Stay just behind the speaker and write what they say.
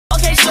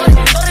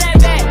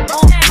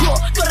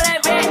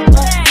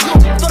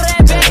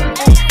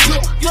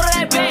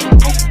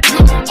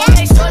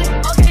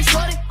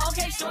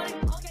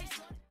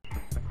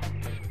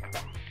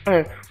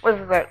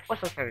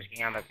What's up, Savage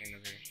King? I'm back in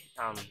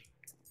another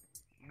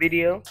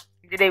video.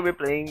 Today we're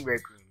playing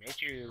RecRoom. Make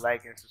sure you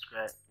like and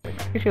subscribe.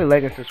 Make sure you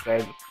like and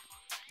subscribe.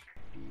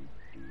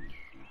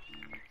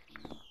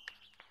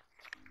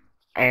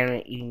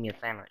 And eating a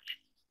sandwich.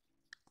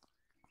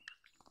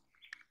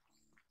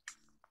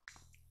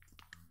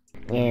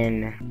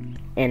 And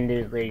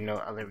there's really no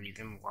other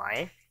reason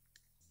why.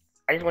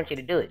 I just want you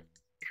to do it.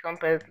 It's gonna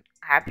put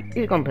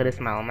it's gonna put a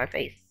smile on my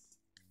face.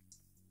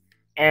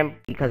 And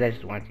because I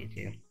just want you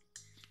to.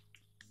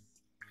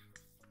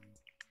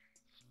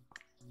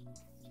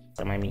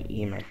 Don't mind me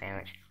eating my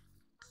sandwich.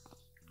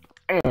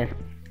 Anyways,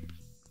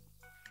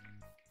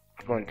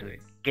 I'm going to a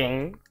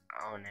game.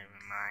 Oh, never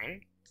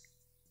mind.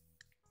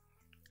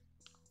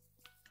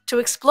 To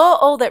explore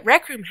all that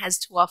RecRoom has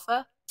to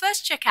offer,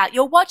 first check out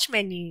your watch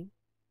menu.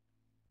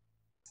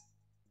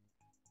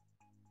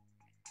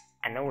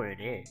 I know where it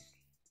is.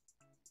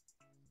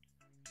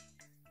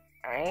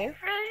 I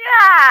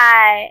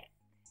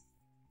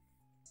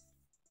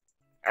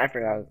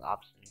forgot it was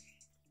options.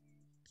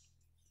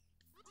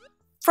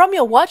 From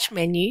your watch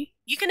menu,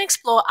 you can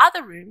explore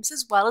other rooms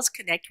as well as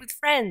connect with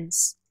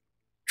friends.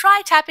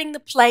 Try tapping the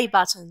play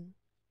button.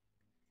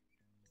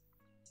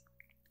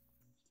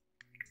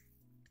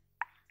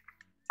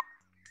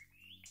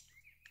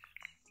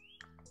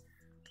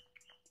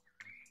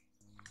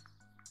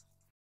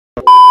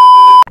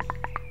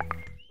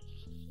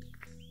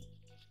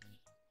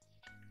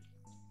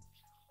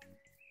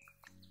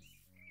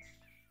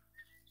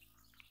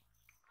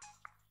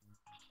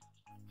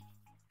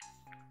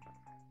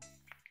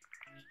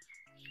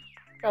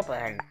 Don't play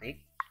hide and seek.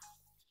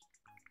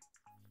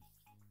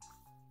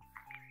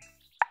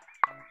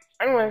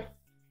 Anyways,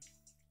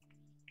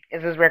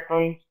 this is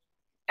RecRoom.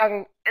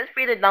 It's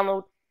free to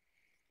download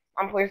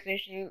on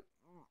PlayStation.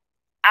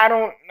 I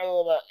don't know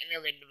about any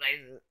other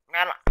devices.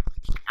 I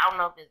don't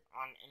know if it's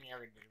on any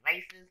other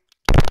devices.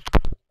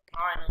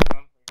 All I know is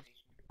on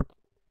PlayStation.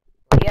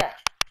 So yeah,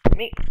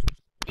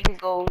 you can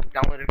go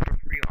download it for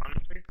free on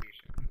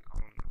PlayStation. I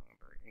don't know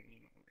about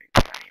any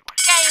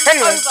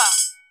Game over!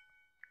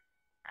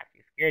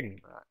 You scared me,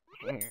 but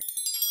yeah.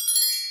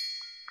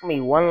 It's gonna be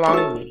one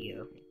long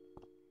video.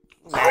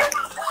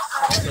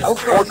 Oh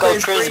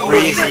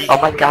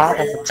my god,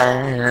 that's a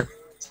man.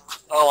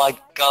 Oh my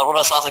god, what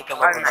else like oh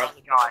my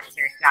gosh,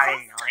 they're so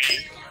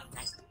annoying.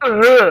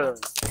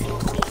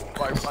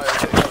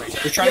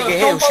 We're trying to get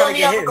hit. We're trying to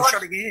get hit. We're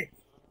trying to get hit.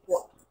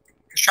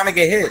 We're trying to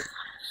get hit.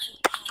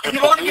 If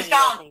you want to get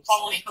down,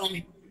 follow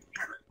me.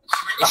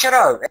 Hey, shut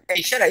up.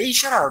 Hey, shut up. Hey,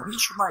 shut up.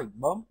 Mute your mic,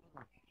 bum.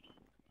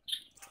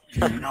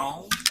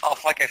 No. Oh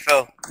fuck, I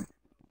fell.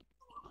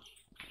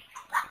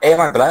 Hey, am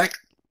I black?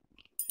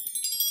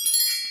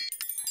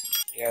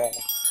 Yeah.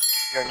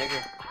 You're a nigga.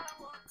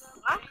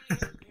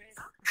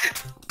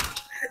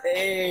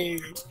 Hey.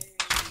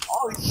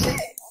 Oh shit.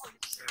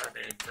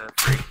 It's a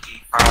Freaky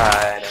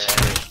Friday.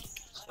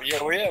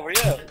 Where you at?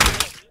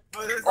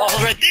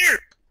 Oh, right there!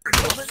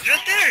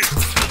 Right there!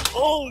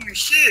 Holy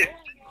shit!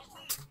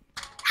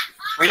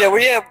 Where you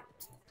at?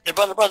 They're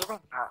run.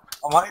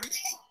 Am I?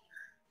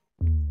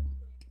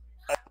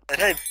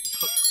 Hey,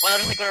 one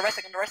other thing, go to the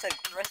right side,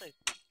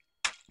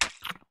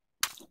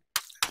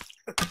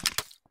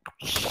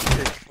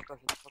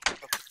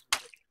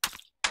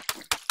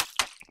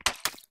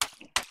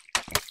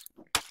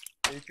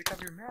 Hey, pick up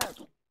your map.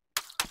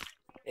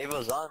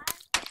 Evo's on.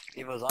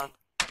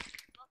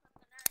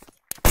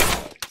 I'm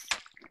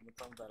gonna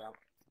thumb that out.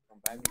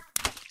 Don't ban me.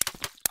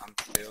 I'm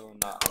still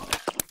not on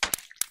there.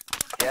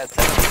 Yeah,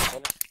 tell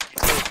him.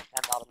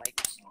 And out of mic.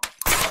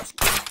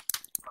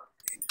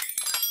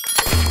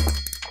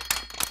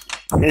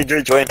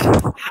 Andrew joined.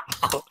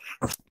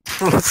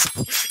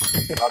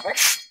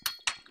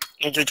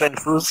 Andrew joined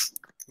fools.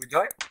 We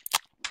join?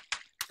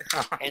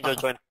 Andrew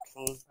joined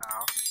fools.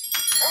 Oh.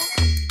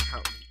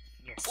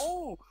 Yes.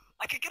 Oh,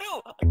 I can get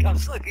out. I'm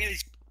stuck.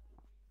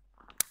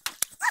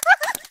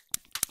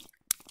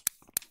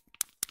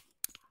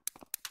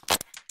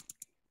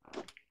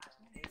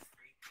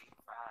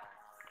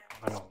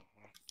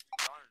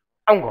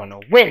 I'm gonna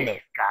win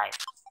this, guys.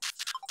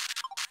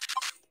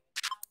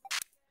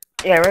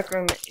 Yeah,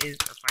 RecRoom is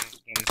a fun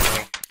game to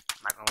play.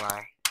 I'm not gonna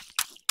lie.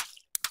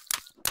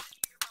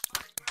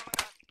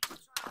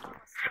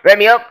 Rev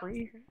me up,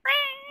 please.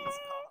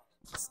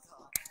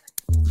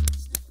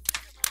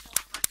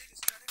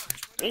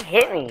 He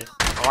hit me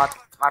a lot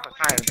of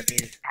times, but he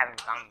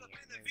haven't gotten me yet.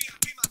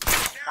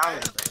 Found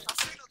me, but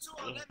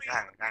he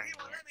haven't gotten me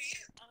yet.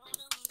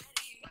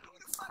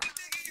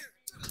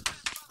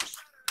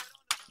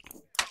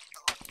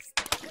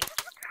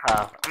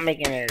 I'm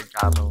making it a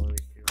job a little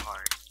bit too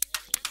hard.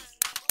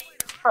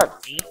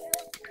 Fuck, G.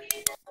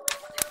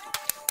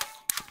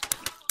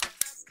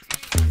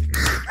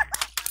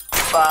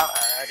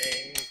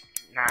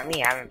 Nah,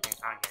 me, I haven't been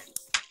found yet.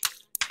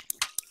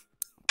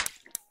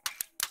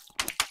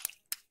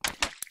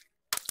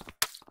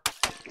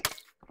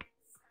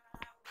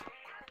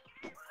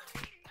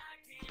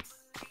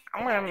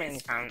 I'm gonna many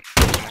times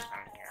here.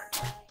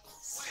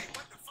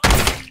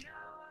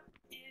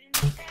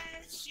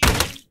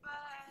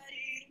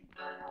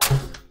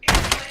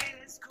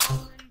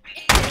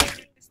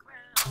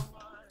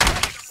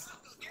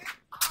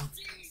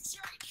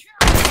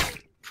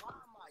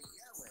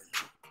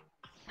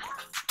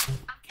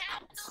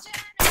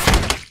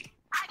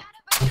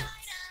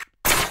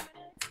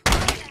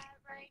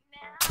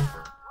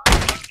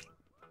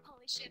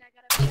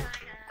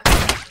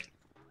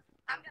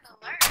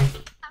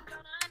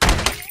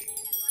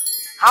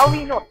 How are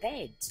you not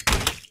dead?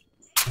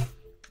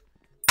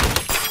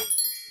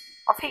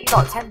 I've hit you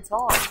like 10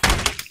 times.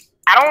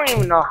 I don't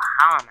even know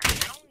how, man.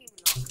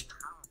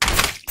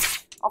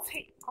 I've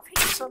hit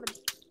you so many.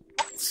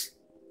 What? He's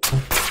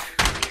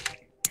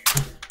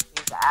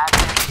the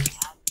admin.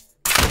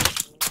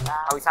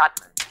 Oh, he's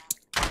admin.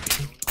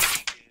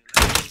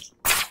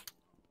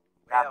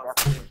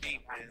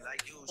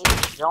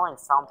 He's doing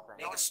something.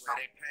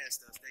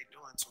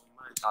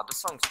 Oh, this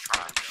song's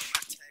trash.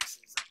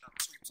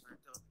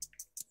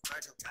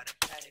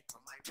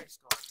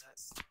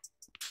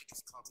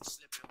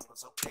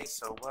 Okay,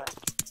 so what?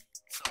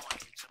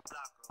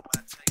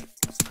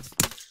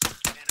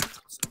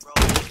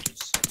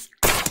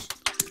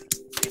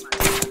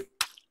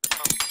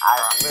 I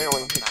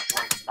literally hit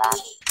one back.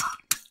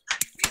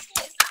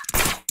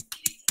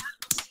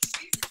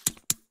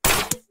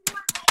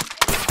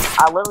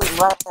 I literally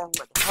let them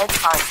with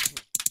headshot.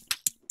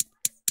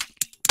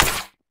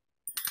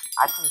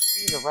 I can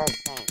see the red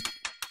paint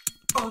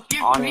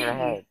on your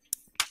head.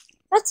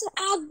 That's an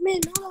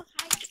admin, not a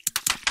hack.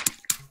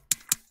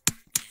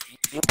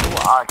 You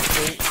are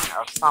cheating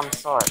of some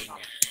sort.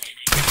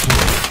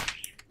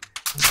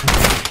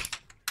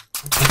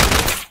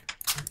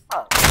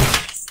 Oh.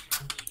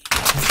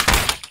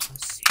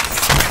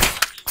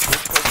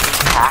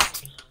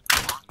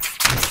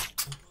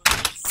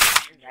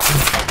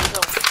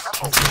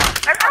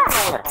 I don't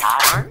know what's going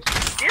on.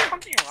 There's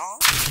something wrong.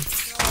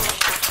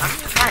 I'm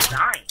just not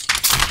dying.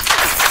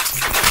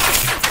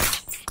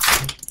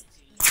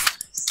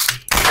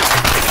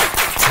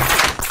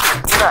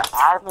 You're an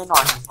admin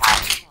or his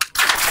hack?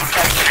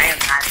 Because I am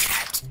not an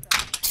admin.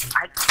 I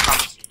can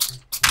promise you.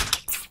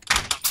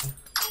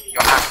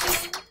 You're not.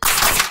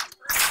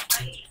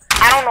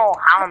 I don't know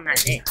how I'm not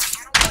dead.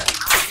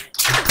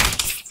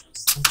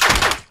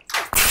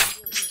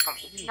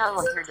 You know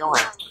what you're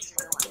doing.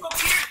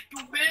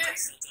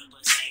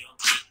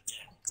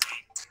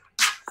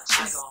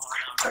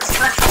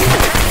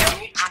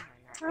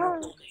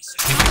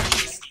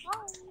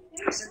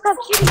 Stop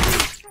shooting me.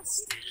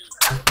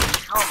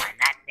 How am I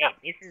not dead?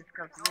 This is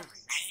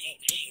confusing.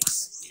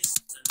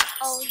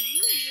 Oh, you.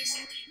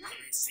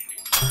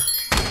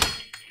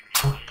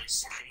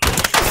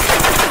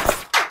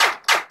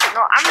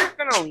 No, I'm just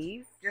gonna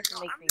leave just to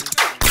make things easy.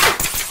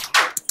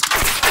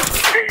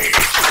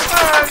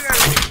 Oh,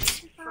 that's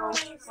so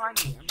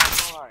funny. I'm not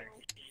gonna lie.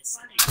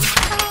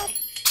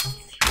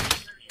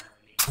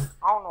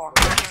 I don't know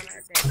how I'm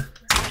not dead.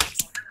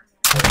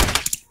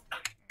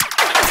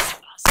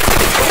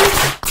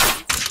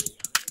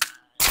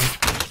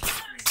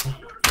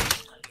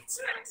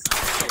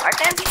 I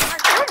can't beat my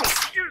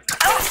teammates.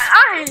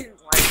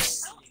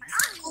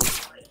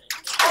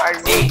 I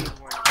need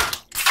one.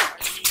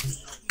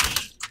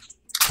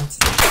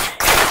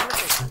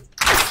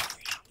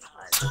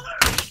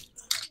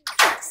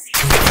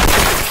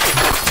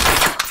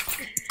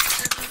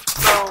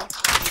 So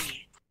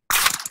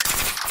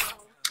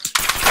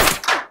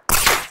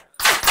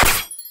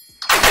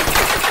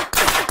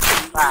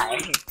bye.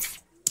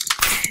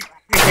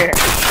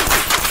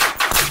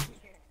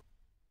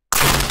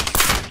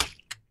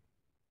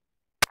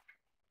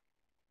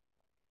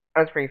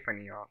 That's pretty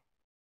funny, y'all.